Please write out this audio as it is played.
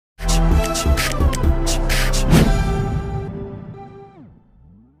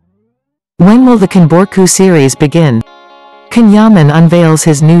When will the Can Borcu series begin? Can Yaman unveils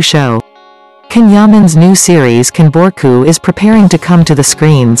his new show. Can Yaman's new series Can Borcu is preparing to come to the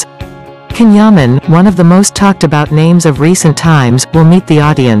screens. Can Yaman, one of the most talked about names of recent times, will meet the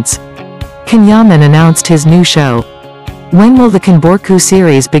audience. Can Yaman announced his new show. When will the Can Borcu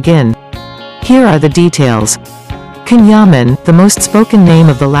series begin? Here are the details. Can Yaman, the most spoken name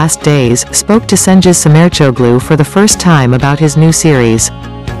of the last days, spoke to Cengiz Samercioglu for the first time about his new series.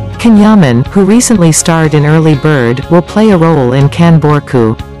 Can Yaman, who recently starred in Early Bird, will play a role in Can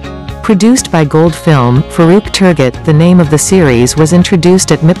Borcu. Produced by Gold Film, Faruk Turgut, the name of the series was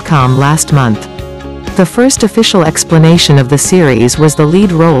introduced at MIPCOM last month. The first official explanation of the series was the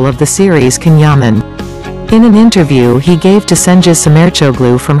lead role of the series Can Yaman. In an interview he gave to Cengiz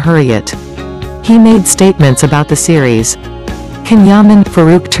Samercioglu from Hurriyet. He made statements about the series. Can Yaman,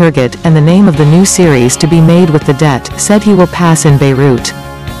 Faruk Turgut, and the name of the new series to be made with the debt, said he will pass in Beirut.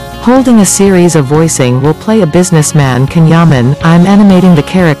 Holding a series of voicing will play a businessman Can Yaman, I'm animating the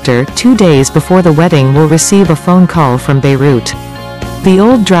character, 2 days before the wedding will receive a phone call from Beirut. The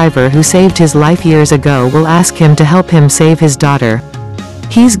old driver who saved his life years ago will ask him to help him save his daughter.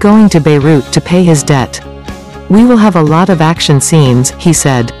 He's going to Beirut to pay his debt. We will have a lot of action scenes, he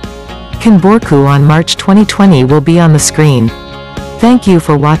said. Can Borcu on March 2020 will be on the screen. Thank you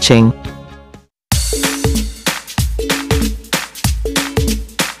for watching.